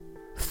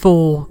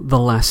For the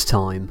last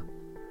time,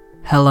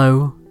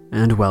 hello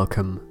and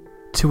welcome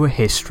to A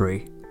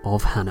History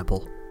of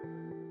Hannibal.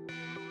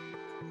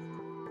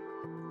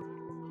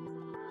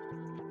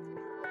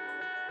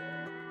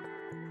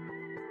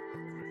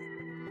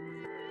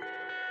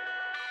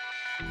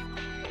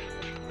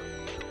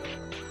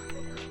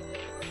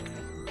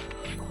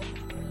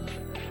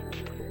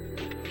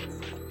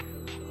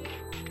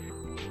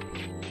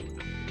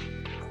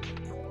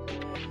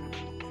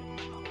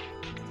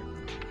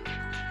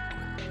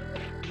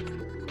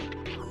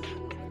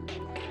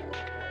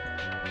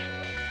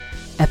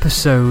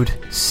 Episode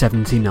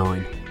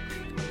 79.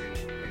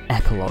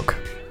 Epilogue.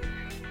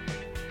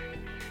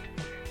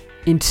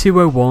 In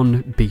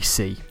 201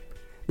 BC,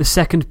 the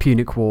Second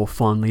Punic War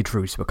finally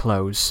drew to a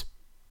close.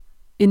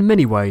 In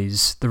many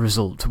ways, the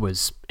result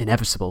was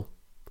inevitable.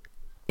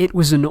 It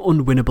was an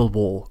unwinnable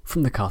war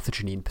from the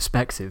Carthaginian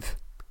perspective.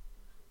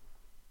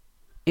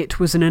 It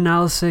was an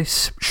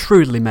analysis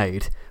shrewdly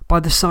made by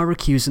the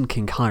Syracusan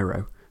king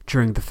Hiero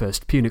during the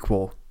First Punic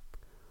War.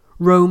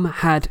 Rome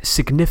had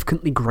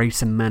significantly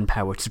greater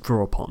manpower to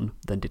draw upon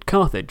than did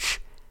Carthage,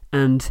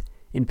 and,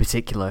 in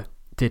particular,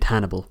 did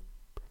Hannibal.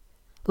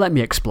 Let me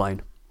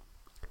explain.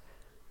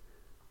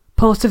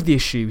 Part of the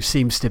issue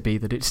seems to be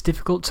that it's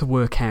difficult to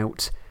work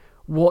out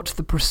what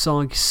the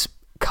precise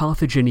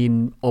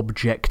Carthaginian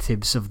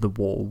objectives of the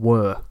war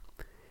were.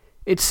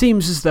 It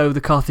seems as though the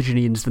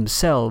Carthaginians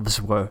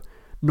themselves were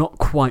not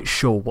quite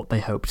sure what they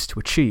hoped to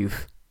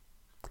achieve.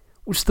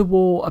 Was the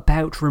war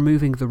about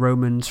removing the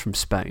Romans from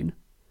Spain?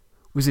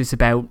 Was it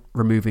about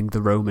removing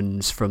the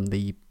Romans from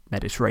the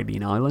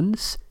Mediterranean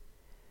islands?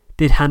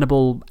 Did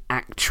Hannibal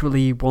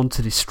actually want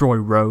to destroy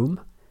Rome?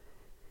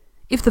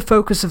 If the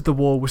focus of the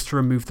war was to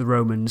remove the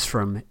Romans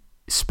from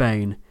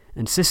Spain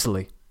and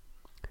Sicily,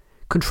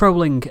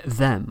 controlling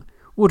them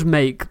would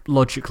make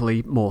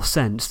logically more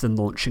sense than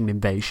launching an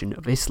invasion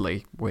of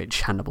Italy,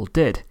 which Hannibal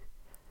did.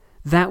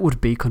 That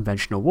would be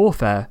conventional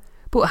warfare,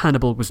 but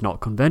Hannibal was not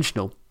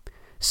conventional,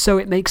 so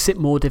it makes it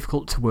more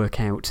difficult to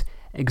work out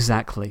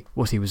exactly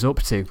what he was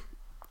up to.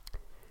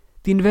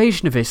 The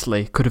invasion of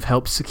Italy could have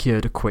helped secure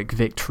a quick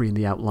victory in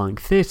the outlying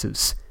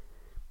theatres.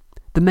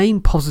 The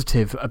main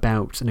positive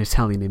about an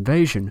Italian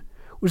invasion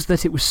was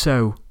that it was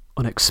so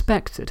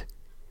unexpected.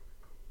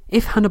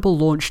 If Hannibal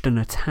launched an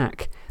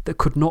attack that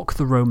could knock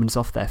the Romans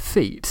off their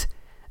feet,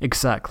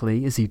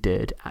 exactly as he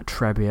did at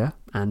Trebia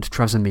and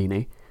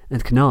Trasimene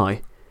and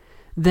Cannae,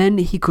 then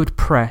he could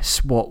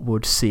press what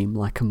would seem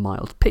like a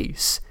mild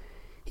peace.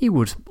 He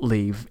would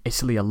leave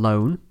Italy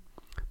alone.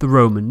 The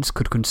Romans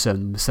could concern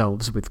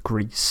themselves with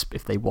Greece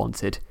if they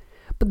wanted,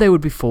 but they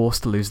would be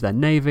forced to lose their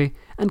navy,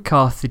 and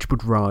Carthage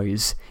would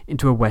rise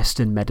into a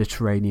western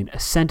Mediterranean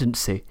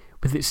ascendancy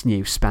with its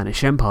new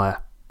Spanish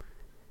Empire.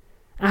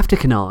 After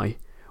Cannae,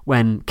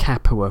 when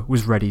Capua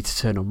was ready to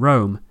turn on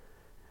Rome,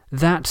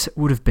 that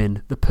would have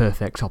been the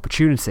perfect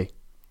opportunity.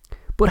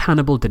 But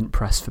Hannibal didn't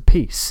press for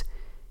peace.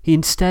 He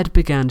instead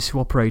began to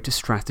operate a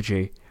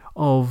strategy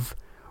of,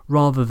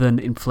 rather than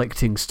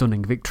inflicting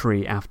stunning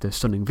victory after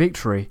stunning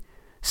victory,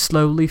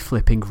 slowly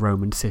flipping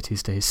Roman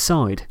cities to his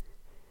side.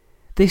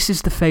 This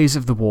is the phase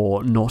of the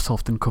war not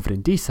often covered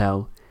in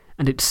detail,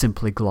 and it's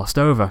simply glossed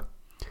over.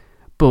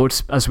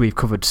 But, as we've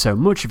covered so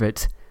much of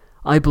it,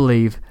 I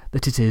believe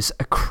that it is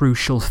a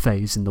crucial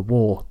phase in the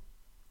war.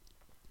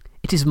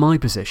 It is my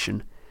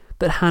position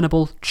that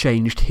Hannibal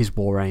changed his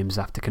war aims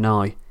after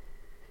Cannae.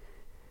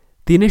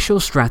 The initial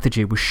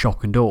strategy was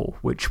shock and awe,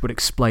 which would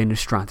explain a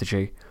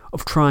strategy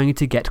of trying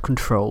to get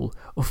control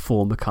of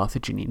former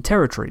Carthaginian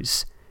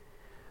territories.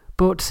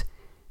 But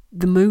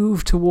the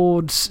move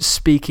towards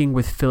speaking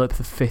with Philip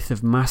V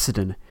of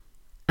Macedon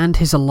and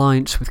his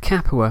alliance with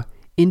Capua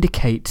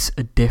indicates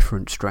a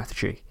different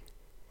strategy.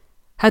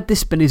 Had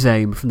this been his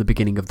aim from the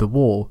beginning of the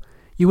war,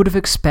 you would have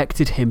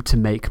expected him to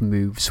make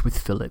moves with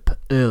Philip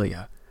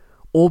earlier,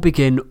 or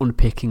begin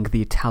unpicking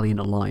the Italian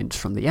alliance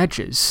from the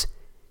edges.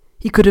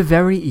 He could have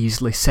very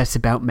easily set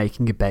about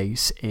making a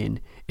base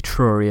in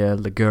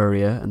Etruria,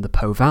 Liguria, and the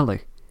Po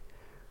Valley.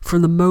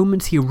 From the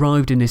moment he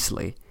arrived in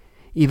Italy,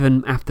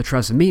 even after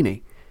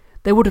Trasimene,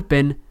 there would have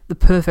been the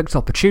perfect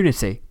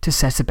opportunity to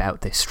set about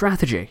this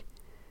strategy.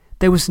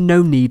 There was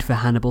no need for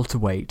Hannibal to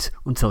wait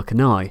until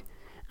Cannae,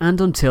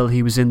 and until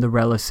he was in the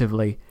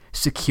relatively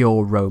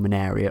secure Roman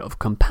area of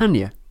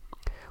Campania,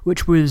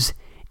 which was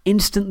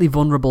instantly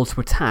vulnerable to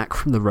attack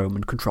from the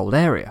Roman-controlled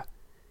area.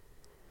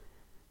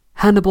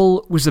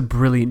 Hannibal was a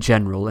brilliant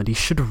general, and he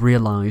should have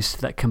realised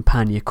that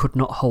Campania could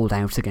not hold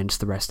out against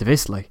the rest of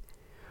Italy.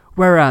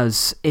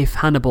 Whereas, if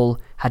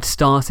Hannibal had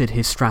started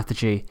his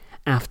strategy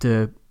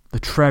after the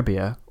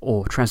Trebia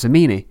or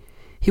Trasimene,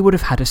 he would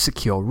have had a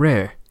secure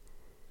rear.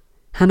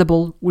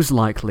 Hannibal was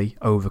likely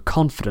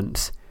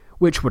overconfident,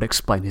 which would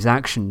explain his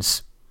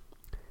actions.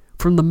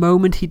 From the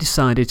moment he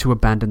decided to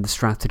abandon the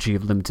strategy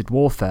of limited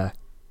warfare,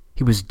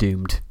 he was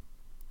doomed.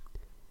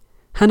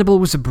 Hannibal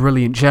was a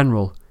brilliant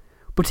general,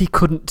 but he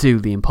couldn't do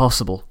the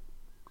impossible.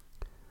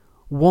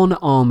 One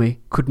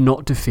army could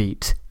not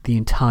defeat the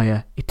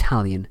entire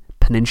Italian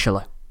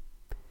peninsula.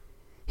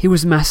 He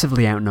was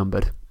massively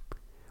outnumbered.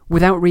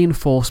 Without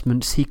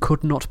reinforcements, he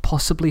could not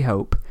possibly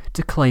hope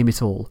to claim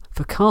it all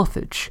for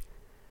Carthage.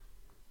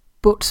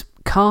 But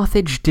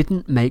Carthage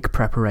didn't make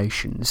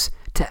preparations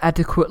to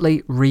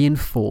adequately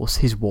reinforce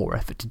his war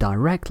effort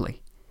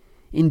directly.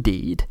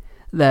 Indeed,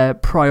 their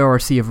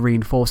priority of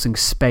reinforcing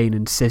Spain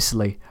and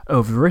Sicily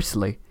over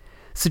Italy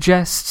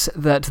suggests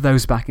that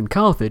those back in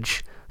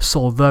Carthage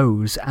saw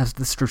those as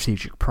the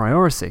strategic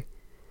priority.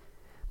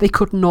 They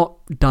could not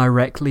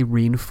directly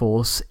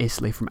reinforce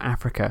Italy from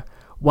Africa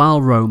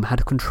while Rome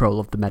had control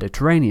of the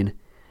Mediterranean,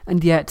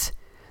 and yet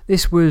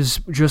this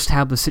was just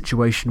how the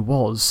situation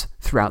was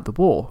throughout the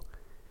war.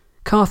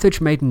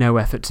 Carthage made no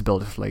effort to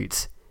build a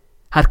fleet.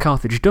 Had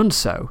Carthage done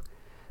so,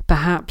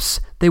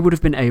 perhaps they would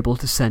have been able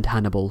to send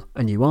Hannibal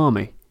a new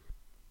army.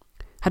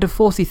 Had a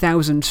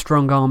 40,000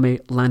 strong army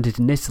landed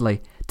in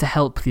Italy to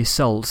help the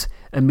assault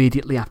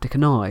immediately after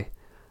Cannae,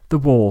 the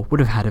war would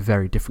have had a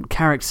very different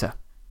character.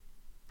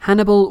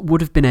 Hannibal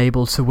would have been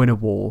able to win a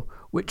war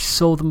which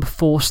saw them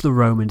force the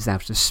Romans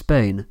out of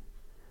Spain.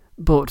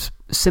 But,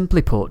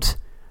 simply put,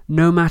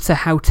 no matter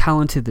how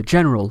talented the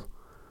general,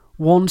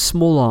 one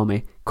small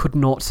army could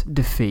not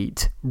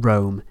defeat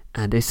Rome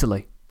and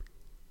Italy.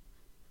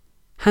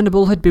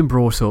 Hannibal had been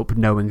brought up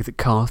knowing that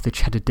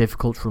Carthage had a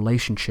difficult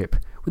relationship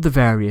with the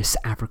various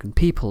African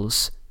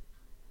peoples.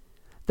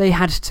 They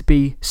had to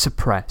be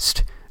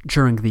suppressed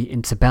during the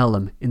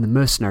interbellum in the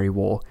Mercenary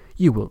War,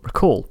 you will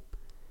recall.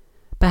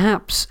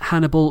 Perhaps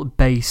Hannibal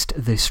based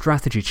this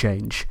strategy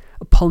change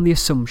upon the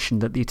assumption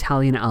that the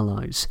Italian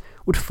allies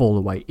would fall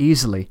away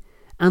easily,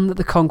 and that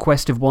the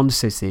conquest of one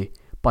city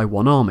by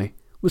one army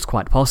was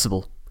quite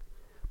possible.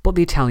 But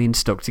the Italians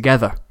stuck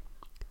together.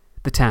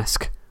 The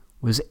task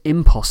was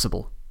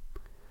impossible.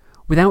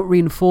 Without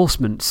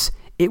reinforcements,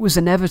 it was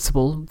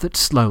inevitable that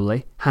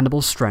slowly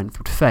Hannibal's strength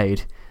would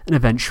fade, and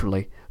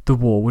eventually the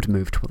war would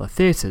move to other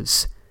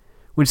theatres.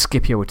 When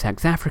Scipio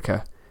attacked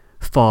Africa,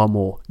 far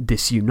more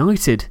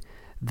disunited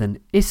than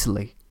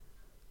Italy,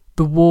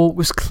 the war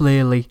was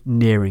clearly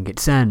nearing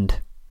its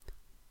end.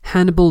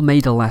 Hannibal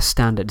made a last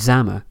stand at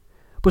Zama,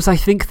 but I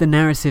think the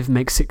narrative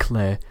makes it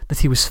clear that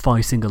he was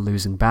fighting a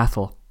losing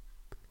battle.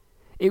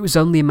 It was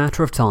only a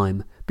matter of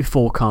time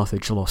before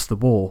Carthage lost the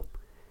war.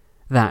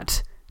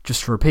 That,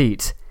 just to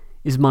repeat,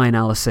 is my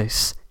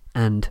analysis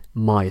and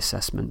my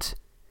assessment.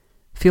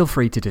 Feel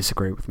free to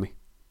disagree with me.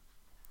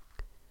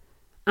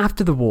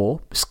 After the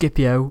war,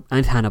 Scipio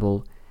and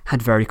Hannibal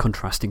had very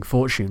contrasting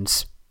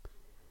fortunes.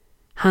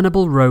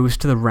 Hannibal rose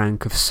to the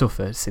rank of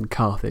suffet in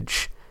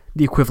Carthage,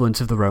 the equivalent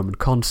of the Roman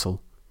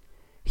consul.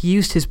 He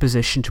used his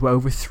position to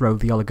overthrow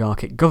the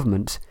oligarchic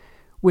government,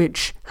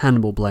 which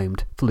Hannibal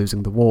blamed for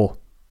losing the war.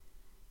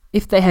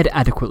 If they had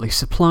adequately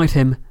supplied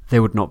him, they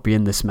would not be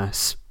in this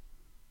mess.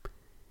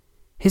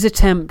 His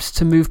attempt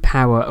to move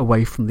power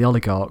away from the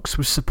oligarchs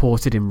was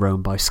supported in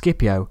Rome by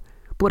Scipio,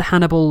 but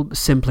Hannibal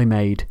simply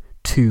made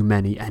too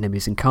many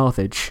enemies in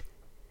Carthage.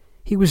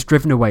 He was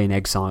driven away in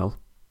exile.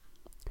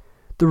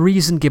 The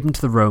reason given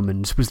to the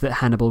Romans was that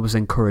Hannibal was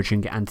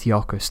encouraging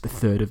Antiochus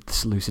III of the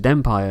Seleucid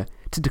Empire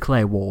to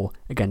declare war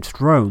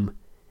against Rome.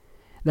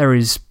 There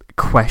is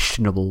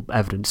questionable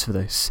evidence for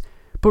this,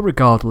 but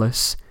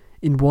regardless,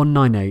 in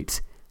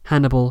 198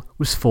 Hannibal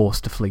was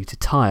forced to flee to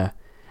Tyre,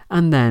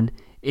 and then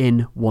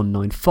in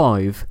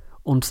 195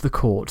 onto the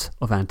court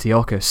of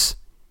Antiochus.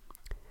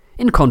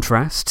 In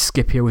contrast,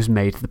 Scipio was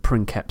made the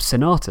princeps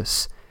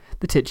senatus,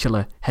 the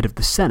titular head of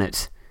the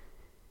Senate.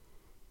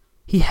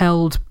 He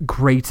held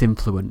great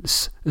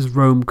influence as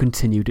Rome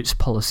continued its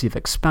policy of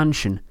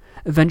expansion,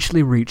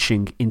 eventually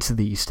reaching into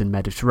the eastern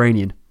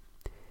Mediterranean.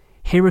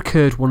 Here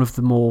occurred one of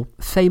the more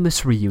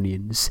famous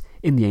reunions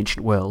in the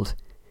ancient world.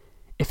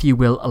 If you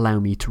will allow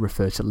me to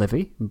refer to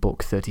Livy,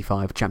 Book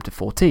 35, Chapter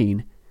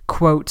 14,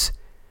 quote,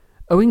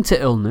 "Owing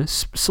to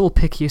illness,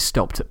 Sulpicius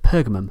stopped at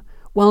Pergamum,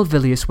 while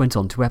Villius went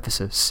on to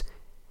Ephesus,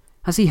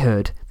 as he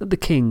heard that the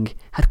king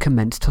had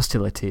commenced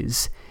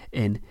hostilities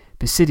in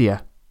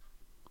Pisidia.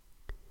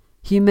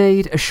 He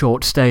made a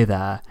short stay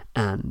there,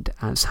 and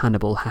as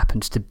Hannibal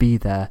happened to be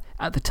there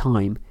at the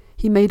time,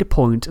 he made a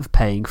point of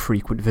paying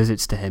frequent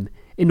visits to him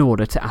in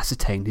order to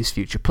ascertain his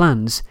future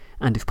plans,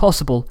 and if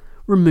possible,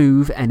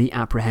 remove any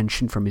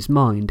apprehension from his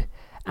mind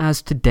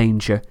as to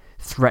danger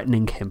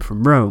threatening him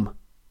from Rome.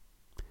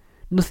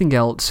 Nothing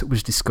else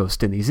was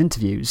discussed in these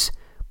interviews,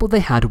 but they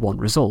had one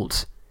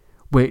result,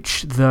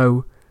 which,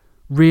 though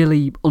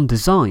really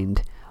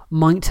undesigned,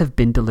 might have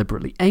been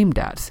deliberately aimed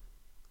at,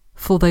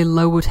 for they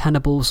lowered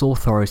Hannibal's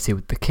authority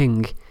with the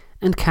king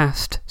and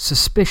cast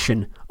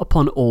suspicion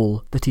upon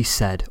all that he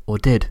said or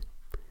did.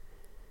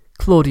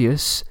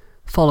 Claudius,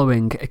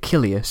 following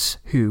Achilles,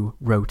 who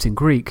wrote in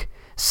Greek,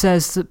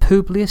 says that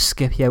Publius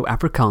Scipio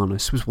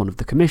Africanus was one of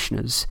the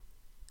commissioners,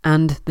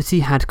 and that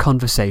he had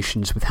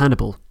conversations with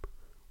Hannibal.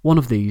 One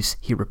of these,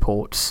 he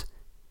reports,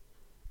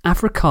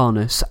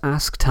 Africanus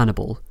asked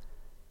Hannibal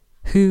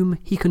whom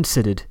he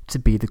considered to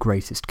be the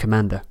greatest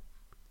commander,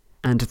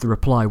 and the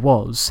reply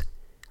was,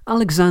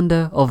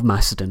 Alexander of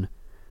Macedon,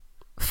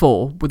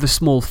 for, with a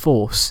small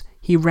force,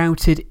 he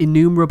routed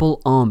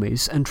innumerable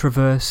armies and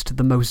traversed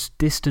the most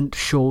distant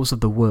shores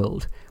of the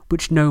world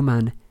which no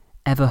man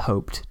ever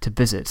hoped to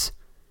visit.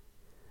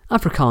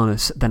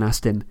 Africanus then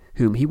asked him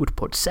whom he would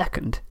put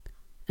second,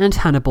 and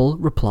Hannibal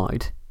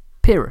replied,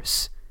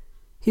 Pyrrhus.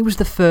 He was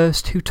the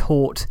first who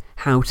taught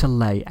how to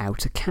lay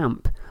out a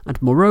camp,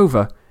 and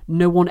moreover,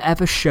 no one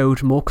ever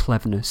showed more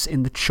cleverness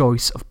in the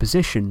choice of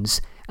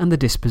positions and the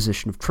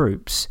disposition of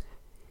troops.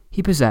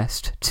 He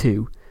possessed,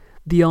 too,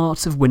 the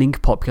art of winning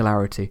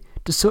popularity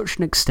to such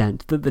an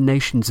extent that the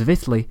nations of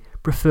Italy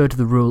preferred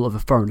the rule of a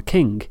foreign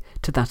king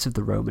to that of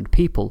the Roman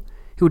people,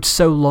 who had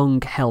so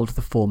long held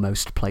the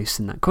foremost place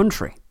in that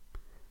country.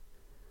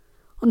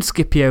 On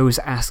Scipio's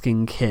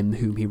asking him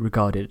whom he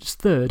regarded as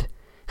third,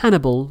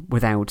 Hannibal,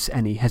 without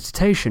any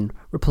hesitation,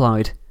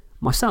 replied,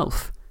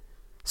 Myself.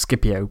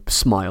 Scipio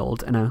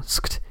smiled and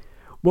asked,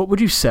 What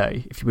would you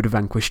say if you would have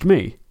vanquished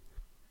me?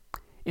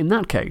 In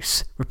that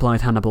case,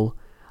 replied Hannibal,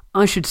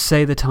 I should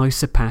say that I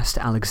surpassed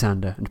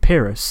Alexander and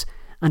Pyrrhus,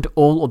 and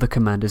all other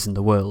commanders in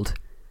the world.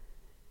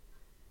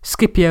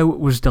 Scipio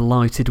was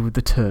delighted with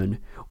the turn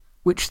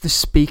which the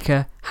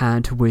speaker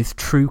had with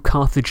true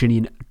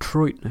Carthaginian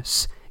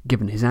adroitness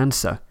given his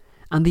answer,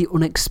 and the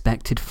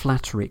unexpected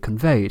flattery it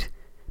conveyed,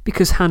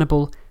 because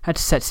Hannibal had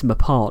set him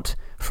apart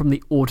from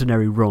the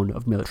ordinary run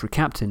of military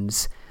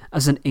captains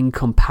as an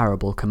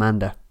incomparable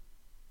commander.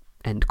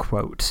 End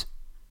quote.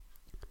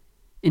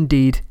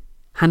 Indeed,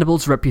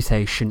 Hannibal's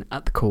reputation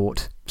at the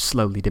court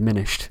slowly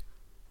diminished.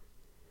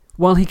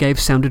 While he gave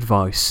sound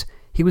advice,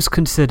 he was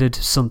considered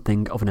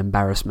something of an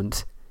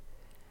embarrassment.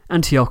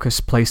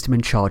 Antiochus placed him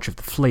in charge of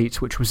the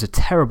fleet, which was a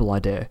terrible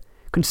idea,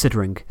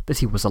 considering that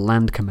he was a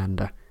land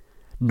commander,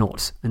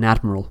 not an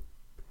admiral.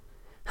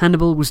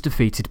 Hannibal was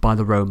defeated by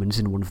the Romans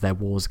in one of their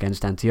wars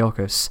against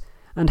Antiochus,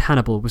 and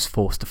Hannibal was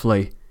forced to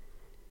flee.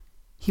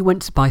 He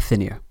went to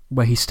Bithynia,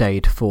 where he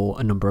stayed for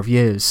a number of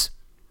years,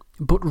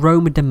 but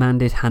Rome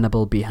demanded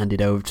Hannibal be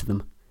handed over to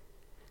them.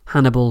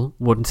 Hannibal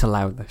wouldn't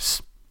allow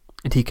this,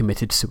 and he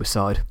committed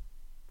suicide,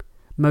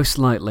 most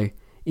likely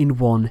in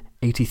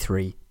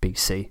 183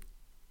 BC.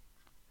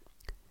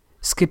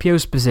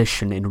 Scipio's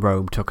position in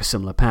Rome took a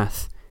similar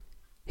path.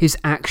 His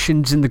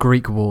actions in the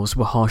Greek wars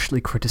were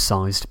harshly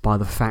criticised by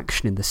the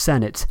faction in the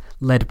Senate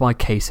led by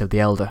Cato the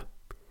Elder.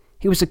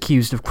 He was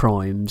accused of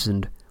crimes,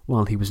 and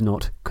while he was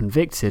not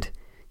convicted,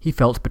 he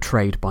felt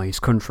betrayed by his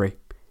country.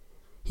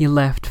 He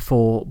left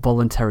for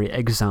voluntary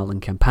exile in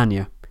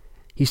Campania.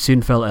 He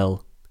soon fell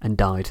ill and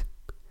died.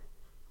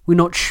 We're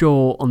not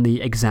sure on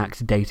the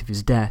exact date of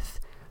his death.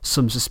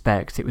 Some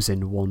suspect it was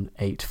in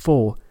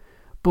 184,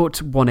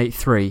 but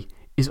 183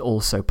 is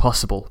also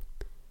possible.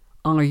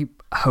 I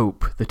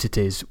hope that it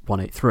is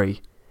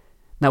 183.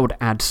 That would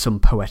add some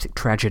poetic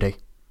tragedy.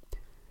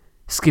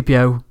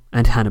 Scipio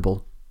and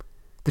Hannibal,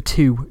 the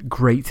two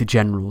great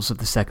generals of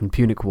the Second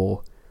Punic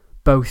War,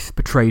 both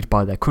betrayed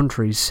by their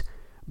countries,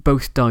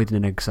 both died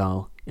in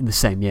exile in the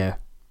same year.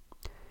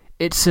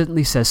 It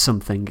certainly says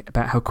something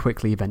about how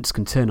quickly events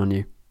can turn on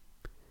you.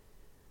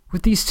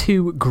 With these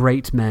two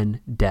great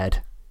men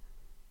dead,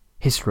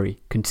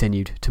 history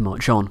continued to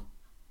march on.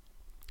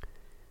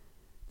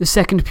 The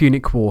Second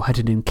Punic War had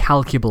an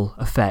incalculable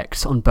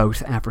effect on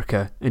both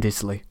Africa and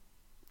Italy.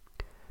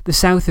 The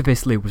south of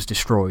Italy was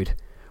destroyed,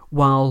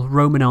 while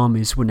Roman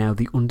armies were now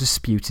the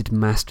undisputed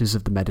masters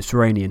of the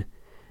Mediterranean,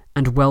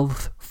 and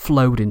wealth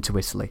flowed into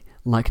Italy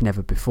like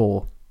never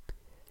before.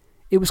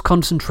 It was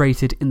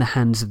concentrated in the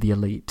hands of the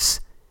elites.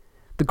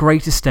 The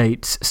great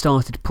estates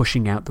started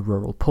pushing out the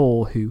rural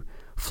poor who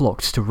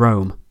flocked to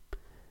Rome.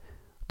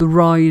 The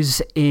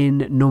rise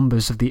in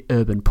numbers of the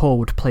urban poor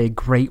would play a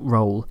great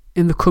role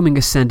in the coming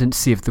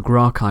ascendancy of the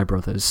Gracchi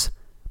brothers,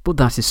 but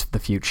that is for the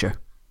future.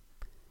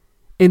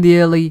 In the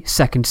early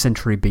 2nd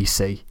century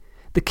BC,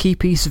 the key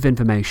piece of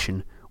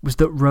information was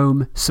that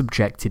Rome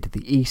subjected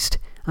the East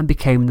and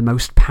became the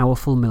most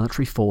powerful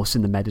military force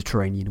in the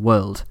Mediterranean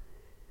world.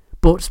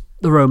 But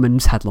the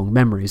Romans had long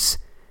memories.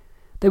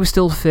 They were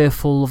still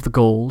fearful of the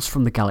Gauls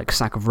from the Gallic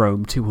sack of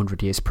Rome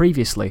 200 years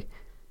previously,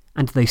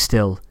 and they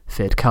still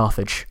feared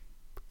Carthage.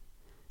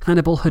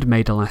 Hannibal had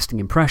made a lasting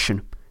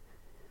impression.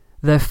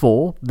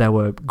 Therefore, there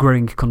were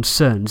growing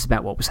concerns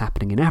about what was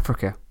happening in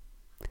Africa.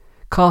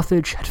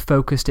 Carthage had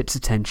focused its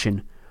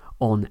attention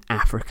on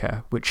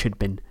Africa, which had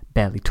been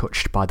barely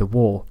touched by the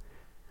war.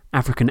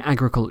 African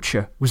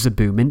agriculture was a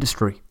boom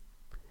industry.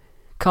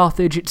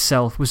 Carthage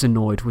itself was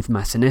annoyed with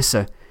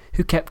Massinissa,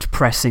 who kept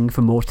pressing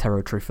for more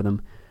territory for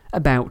them,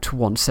 about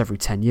once every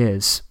 10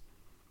 years.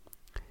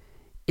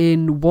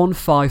 In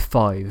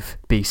 155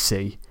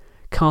 BC,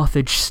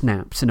 Carthage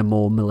snapped and a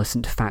more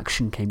militant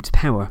faction came to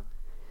power.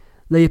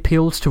 They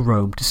appealed to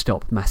Rome to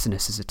stop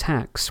Massinissa's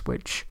attacks,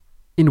 which,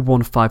 in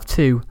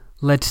 152,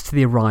 led to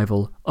the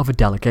arrival of a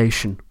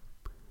delegation,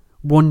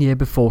 1 year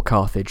before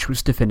Carthage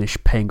was to finish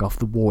paying off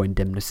the war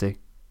indemnity.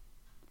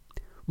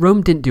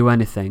 Rome didn't do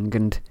anything,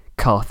 and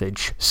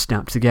Carthage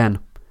snapped again.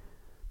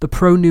 The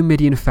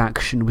pro-Numidian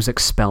faction was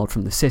expelled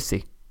from the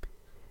city.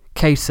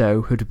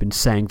 Cato, who had been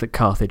saying that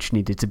Carthage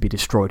needed to be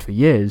destroyed for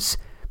years,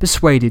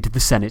 persuaded the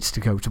Senate to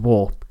go to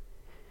war.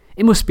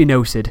 It must be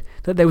noted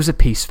that there was a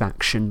peace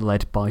faction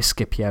led by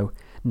Scipio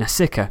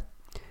Nasica,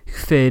 who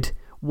feared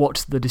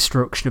what the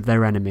destruction of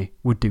their enemy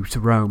would do to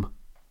Rome.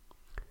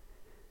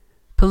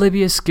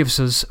 Polybius gives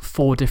us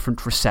 4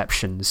 different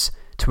receptions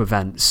to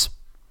events.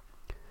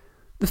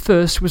 The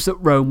first was that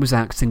Rome was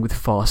acting with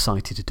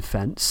far-sighted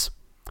defence.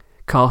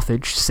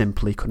 Carthage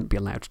simply couldn't be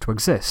allowed to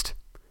exist.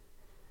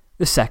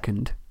 The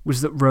second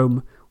was that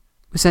Rome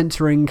was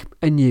entering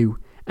a new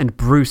and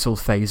brutal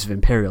phase of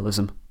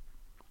imperialism.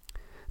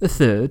 The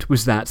third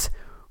was that,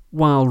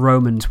 while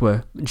Romans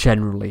were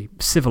generally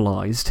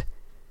civilised,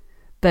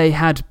 they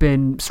had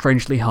been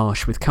strangely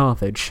harsh with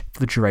Carthage for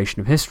the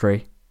duration of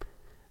history.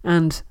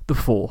 And the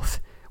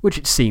fourth, which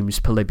it seems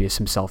Polybius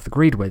himself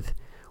agreed with,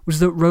 was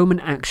that Roman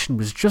action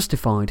was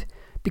justified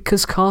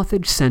because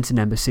Carthage sent an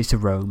embassy to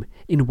Rome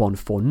in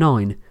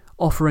 149,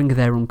 offering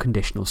their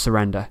unconditional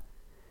surrender,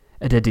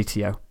 a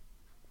deditio.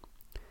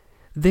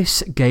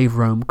 This gave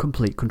Rome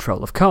complete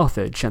control of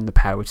Carthage and the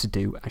power to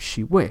do as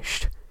she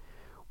wished.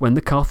 When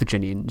the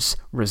Carthaginians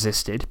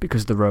resisted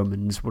because the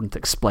Romans wouldn't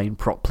explain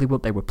properly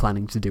what they were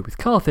planning to do with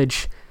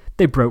Carthage,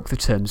 they broke the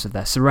terms of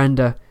their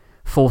surrender,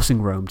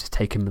 forcing Rome to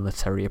take a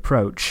military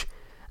approach,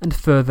 and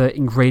further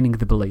ingraining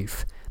the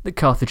belief that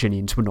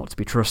Carthaginians were not to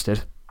be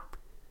trusted.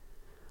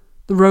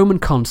 The Roman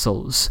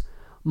consuls,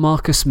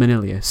 Marcus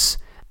Manilius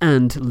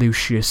and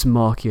Lucius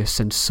Marcius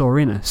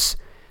Censorinus,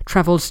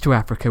 travelled to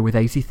Africa with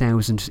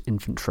 80,000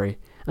 infantry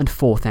and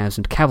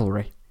 4,000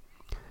 cavalry.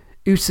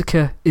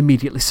 Utica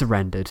immediately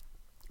surrendered,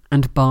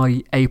 and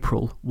by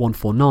April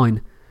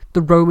 149,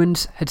 the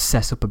Romans had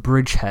set up a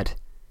bridgehead.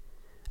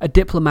 A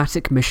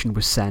diplomatic mission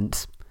was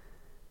sent.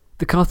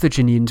 The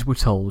Carthaginians were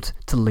told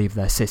to leave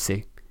their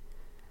city.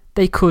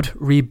 They could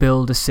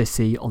rebuild a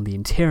city on the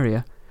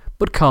interior,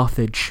 but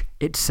Carthage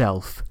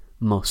itself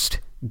must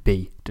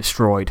be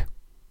destroyed.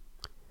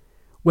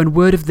 When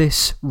word of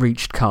this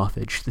reached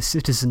Carthage, the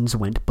citizens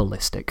went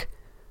ballistic,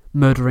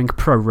 murdering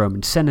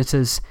pro-Roman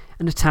senators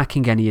and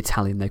attacking any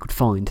Italian they could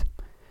find.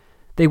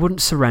 They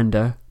wouldn't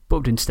surrender, but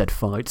would instead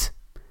fight.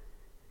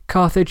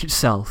 Carthage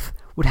itself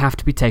would have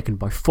to be taken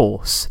by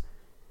force.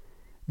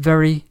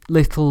 Very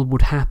little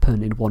would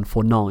happen in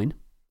 149.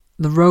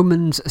 The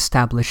Romans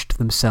established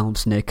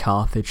themselves near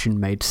Carthage and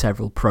made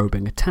several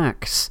probing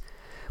attacks,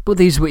 but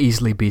these were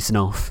easily beaten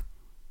off.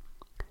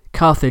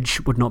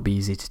 Carthage would not be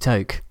easy to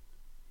take.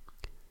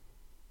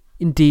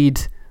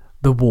 Indeed,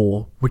 the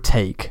war would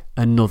take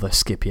another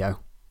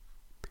Scipio.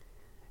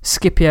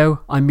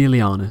 Scipio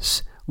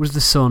Aemilianus was the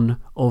son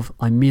of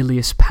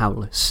Aemilius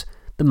Paulus,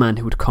 the man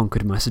who had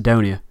conquered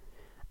Macedonia,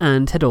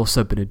 and had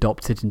also been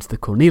adopted into the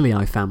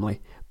Cornelii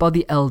family by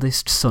the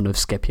eldest son of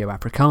Scipio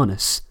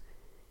Africanus.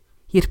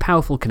 He had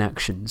powerful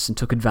connections and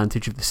took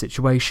advantage of the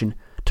situation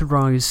to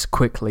rise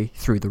quickly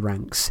through the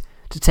ranks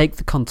to take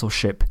the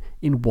consulship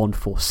in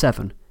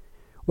 147,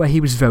 where he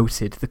was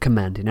voted the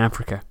command in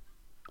Africa.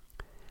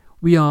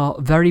 We are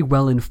very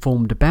well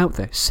informed about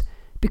this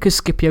because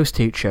Scipio's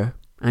teacher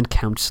and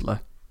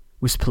counsellor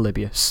was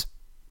Polybius,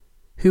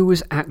 who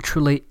was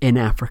actually in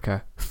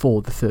Africa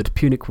for the Third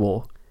Punic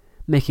War,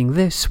 making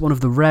this one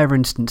of the rare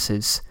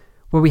instances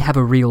where we have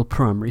a real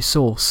primary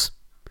source.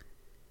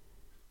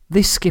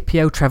 This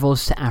Scipio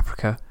travels to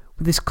Africa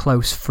with his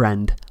close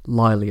friend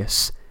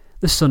Laelius,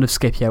 the son of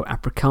Scipio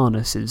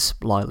Africanus'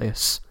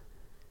 Laelius.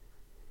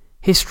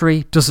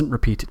 History doesn't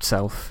repeat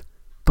itself,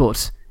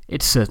 but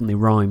it certainly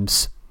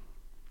rhymes.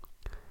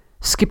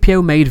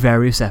 Scipio made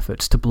various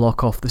efforts to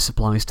block off the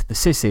supplies to the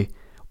city,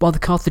 while the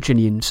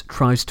Carthaginians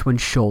tried to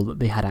ensure that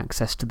they had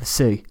access to the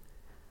sea.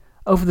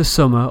 Over the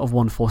summer of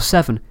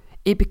 147,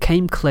 it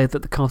became clear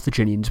that the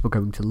Carthaginians were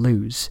going to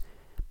lose,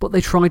 but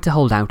they tried to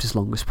hold out as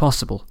long as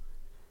possible.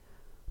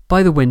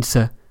 By the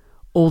winter,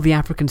 all the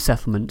African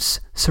settlements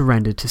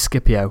surrendered to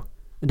Scipio,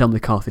 and only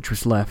Carthage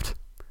was left.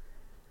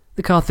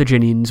 The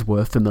Carthaginians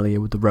were familiar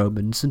with the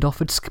Romans and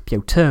offered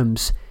Scipio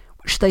terms,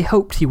 which they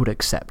hoped he would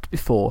accept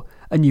before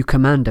a new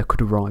commander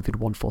could arrive in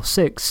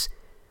 146,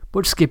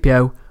 but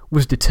Scipio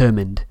was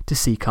determined to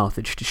see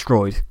Carthage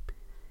destroyed.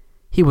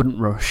 He wouldn't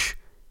rush.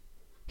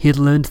 He had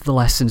learned the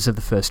lessons of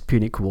the First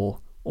Punic War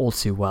all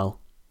too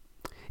well.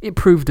 It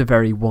proved a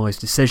very wise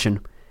decision.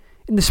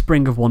 In the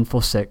spring of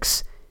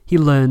 146, he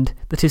learned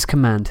that his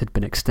command had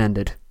been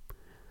extended.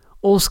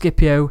 All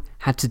Scipio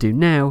had to do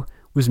now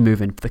was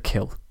move in for the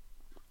kill.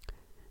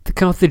 The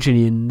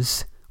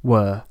Carthaginians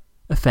were,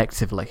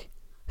 effectively,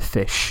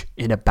 fish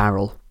in a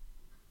barrel.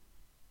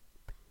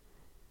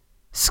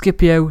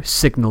 Scipio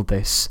signalled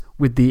this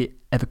with the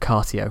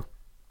evocatio,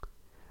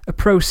 a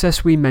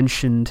process we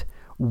mentioned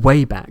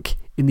way back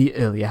in the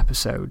early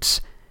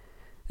episodes.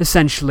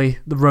 Essentially,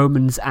 the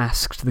Romans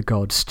asked the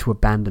gods to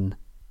abandon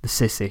the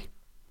city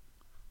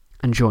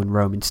and join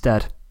Rome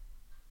instead.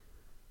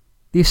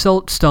 The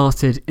assault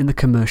started in the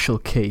commercial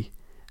quay,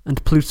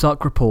 and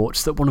Plutarch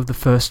reports that one of the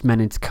first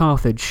men into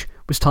Carthage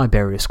was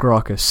Tiberius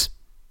Gracchus.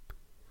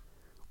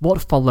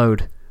 What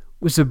followed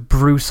was a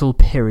brutal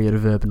period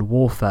of urban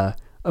warfare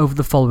over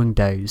the following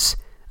days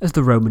as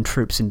the Roman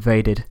troops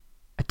invaded,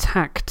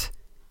 attacked,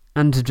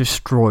 and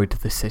destroyed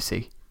the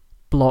city,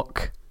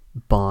 block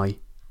by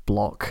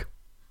block.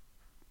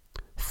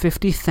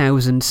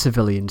 50,000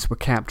 civilians were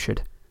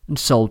captured, and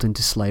sold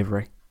into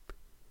slavery.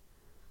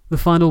 The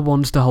final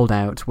ones to hold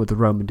out were the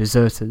Roman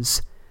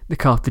deserters, the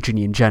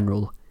Carthaginian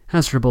general,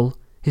 Hasdrubal,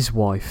 his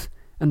wife,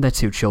 and their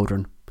 2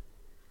 children.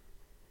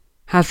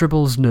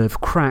 Hasdrubal's nerve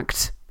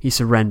cracked, he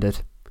surrendered,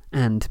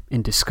 and,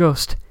 in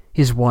disgust,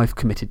 his wife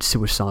committed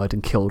suicide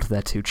and killed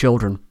their 2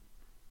 children.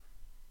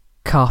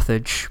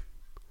 Carthage,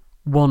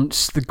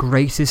 once the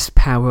greatest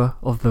power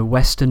of the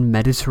Western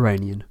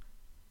Mediterranean,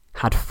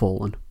 had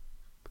fallen.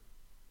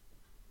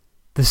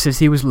 The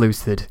city was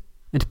looted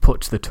and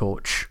put to the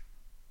torch.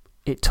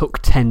 It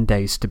took 10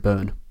 days to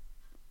burn.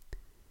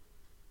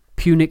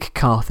 Punic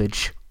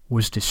Carthage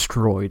was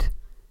destroyed,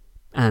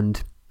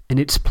 and in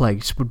its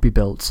place would be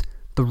built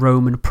the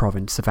Roman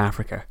province of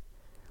Africa,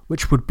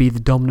 which would be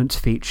the dominant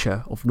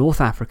feature of North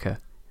Africa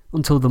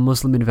until the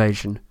Muslim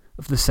invasion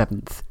of the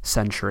 7th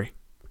century.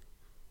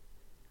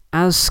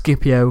 As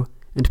Scipio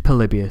and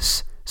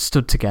Polybius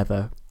stood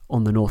together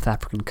on the North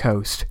African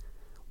coast,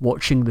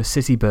 watching the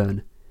city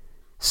burn,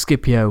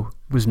 Scipio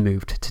was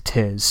moved to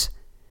tears.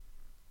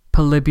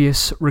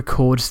 Polybius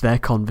records their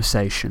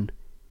conversation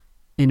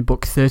in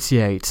Book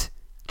 38,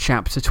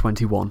 Chapter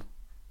 21.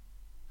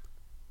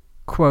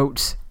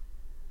 Quote,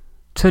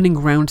 "Turning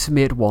round to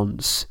me at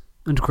once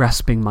and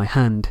grasping my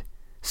hand,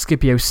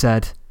 Scipio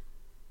said,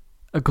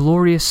 'A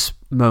glorious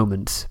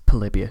moment,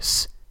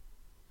 Polybius.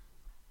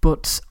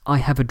 But I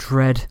have a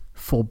dread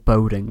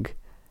foreboding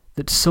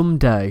that some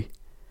day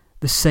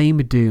the same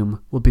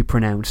doom will be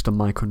pronounced on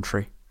my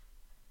country.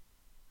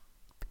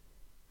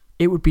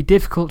 It would be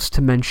difficult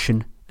to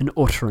mention an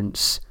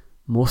utterance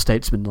more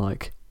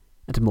statesmanlike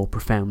and more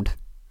profound.'"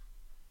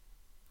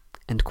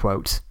 End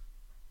quote.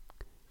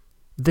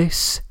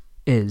 This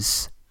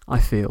is, I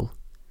feel,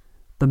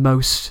 the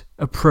most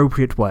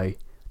appropriate way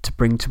to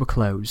bring to a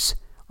close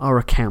our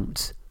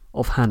account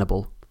of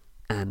Hannibal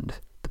and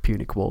the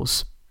Punic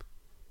Wars.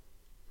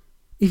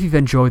 If you've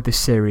enjoyed this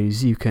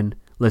series, you can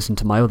listen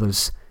to my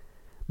others.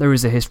 There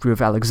is a history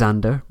of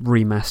Alexander,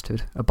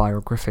 remastered, a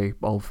biography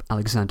of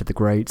Alexander the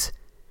Great.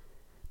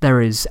 There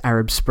is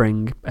Arab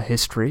Spring, a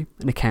history,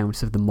 an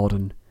account of the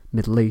modern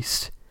Middle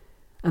East.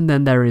 And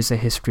then there is a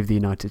history of the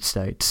United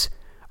States,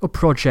 a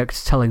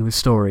project telling the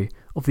story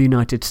of the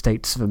United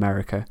States of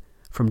America,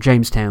 from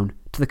Jamestown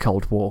to the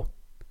Cold War.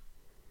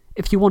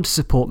 If you want to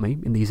support me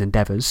in these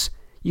endeavours,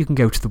 you can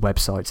go to the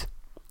website,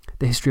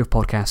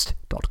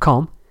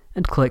 thehistoryofpodcast.com,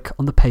 and click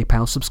on the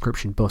PayPal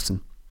subscription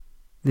button.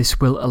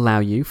 This will allow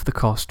you, for the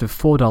cost of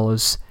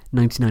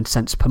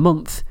 $4.99 per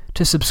month,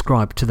 to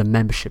subscribe to the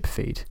membership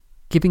feed,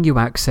 giving you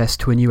access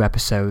to a new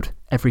episode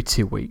every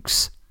 2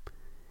 weeks.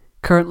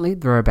 Currently,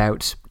 there are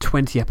about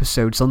 20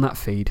 episodes on that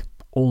feed,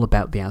 all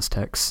about the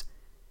Aztecs.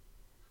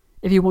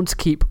 If you want to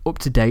keep up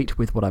to date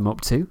with what I'm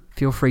up to,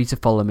 feel free to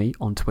follow me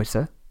on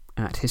Twitter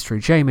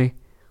 @HistoryJamie,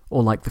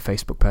 or like the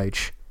Facebook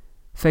page,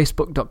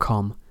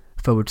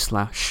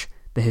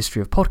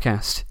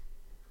 facebook.com/thehistoryofpodcast.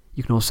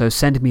 You can also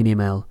send me an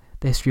email,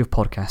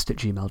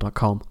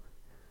 thehistoryofpodcast@gmail.com.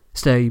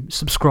 Stay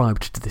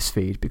subscribed to this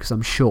feed because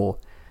I'm sure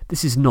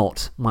this is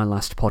not my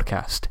last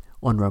podcast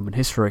on Roman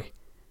history.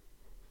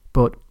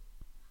 But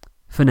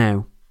for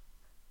now,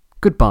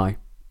 goodbye,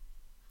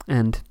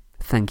 and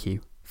thank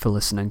you for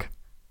listening.